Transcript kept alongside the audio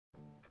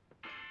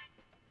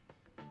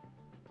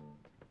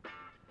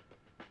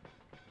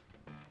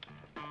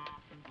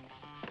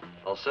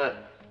All set.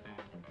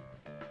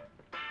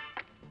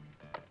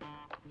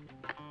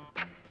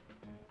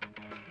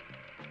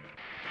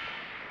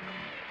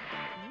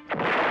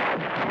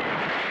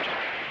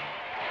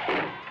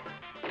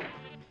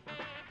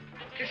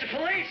 It's the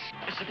police!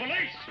 It's the police!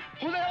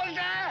 Who the hell is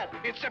that?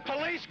 It's the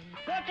police!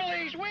 What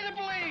police? We're the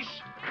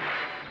police!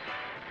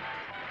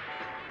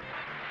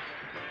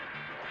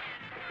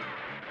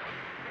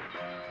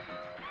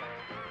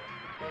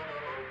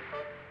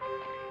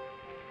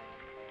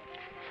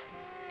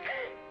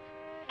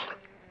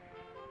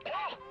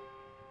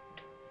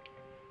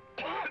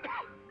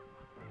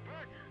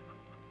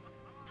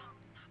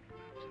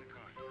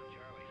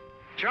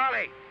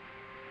 Charlie,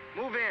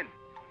 move in.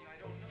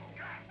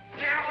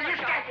 Yeah, will you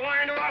stop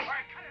lying to us?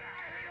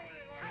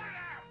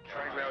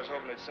 Frankly, I was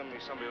hoping it's somebody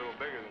a little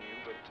bigger than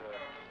you, but,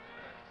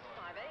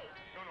 5'8".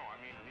 No, I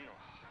mean,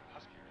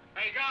 huskier.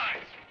 Hey,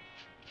 guys!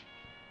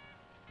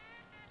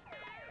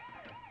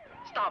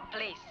 Stop,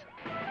 please.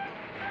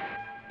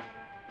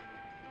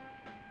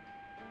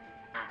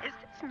 Is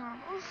this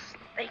normal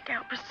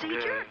stakeout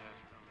procedure?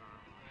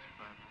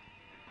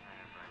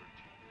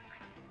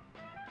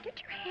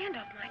 Get your hand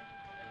off my...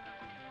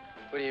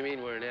 What do you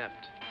mean we're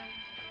inept?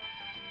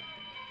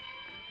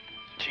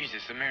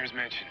 Jesus, the mayor's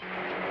mansion.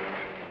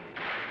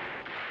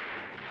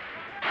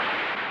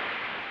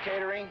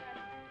 Catering.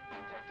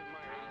 Detective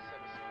Meyer, 87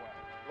 Squad.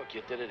 Look,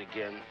 you did it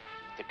again.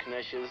 The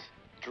knishes,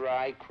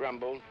 dry,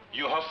 crumbled.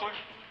 You a hustler?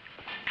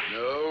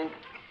 No.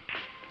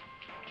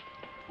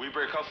 We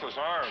break hustlers'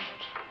 arms.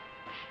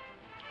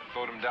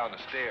 Throw them down the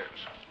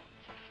stairs.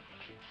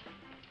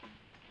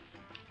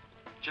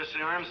 Just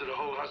the arms of the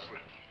whole hustler.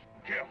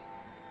 Kill.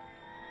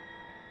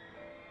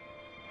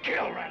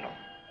 Kill, Reynolds.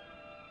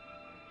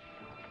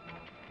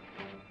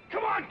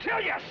 Come on, kill,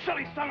 you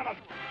silly son of a...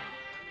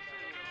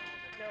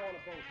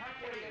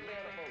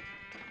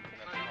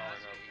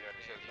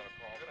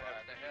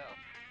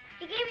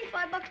 He gave me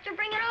 $5 to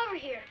bring it over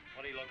here.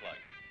 What do you look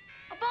like?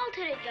 A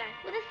bald-headed guy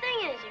with a thing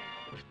in his ear.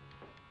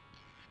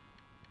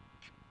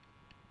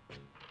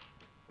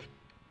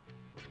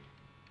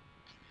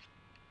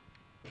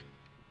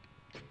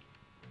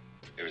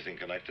 Everything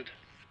connected?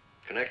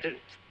 Connected?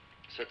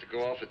 Set to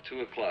go off at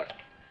 2 o'clock.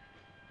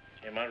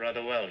 Came out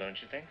rather well, don't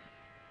you think?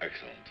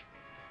 Excellent.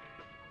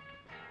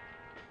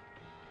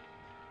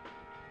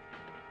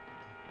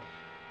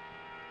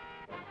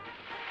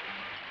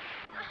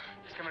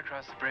 Just come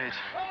across the bridge.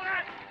 Hold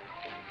it!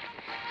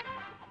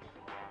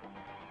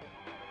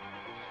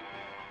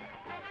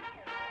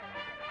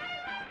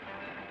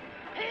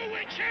 Who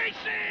we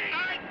chasing?